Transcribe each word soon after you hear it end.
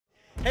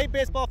Hey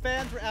baseball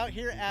fans, we're out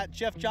here at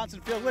Jeff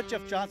Johnson Field with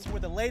Jeff Johnson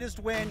with the latest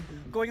win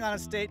going on in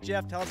state.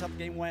 Jeff, tell us how the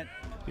game went.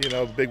 You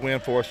know, big win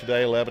for us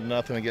today,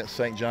 11-0 against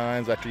St.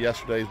 John's. After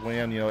yesterday's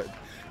win, you know,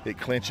 it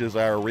clinches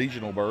our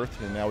regional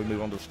berth, and now we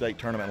move on to the state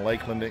tournament in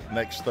Lakeland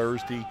next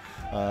Thursday.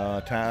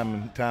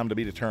 Time to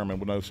be determined.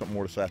 We'll know something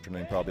more this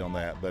afternoon probably on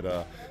that.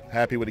 But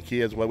happy with the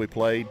kids, the way we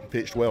played,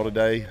 pitched well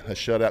today. A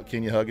shutout,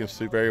 Kenya Huggins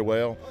threw very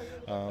well.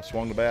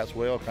 Swung the bats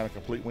well, kind of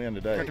complete win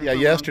today. Yeah,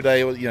 yesterday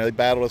it was, you know, they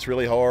battled us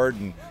really hard,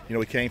 and you know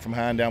we came from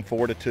behind down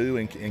 4-2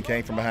 and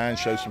came from behind,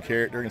 showed some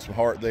character and some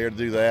heart there to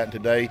do that. And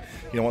today,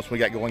 you know, once we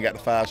got going, got the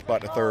 5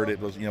 spot to third, it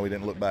was, you know, we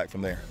didn't look back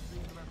from there.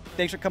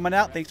 Thanks for coming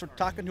out. Thanks for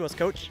talking to us,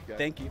 Coach.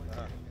 Thank you.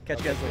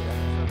 Catch you guys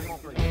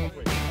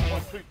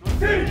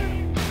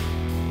later.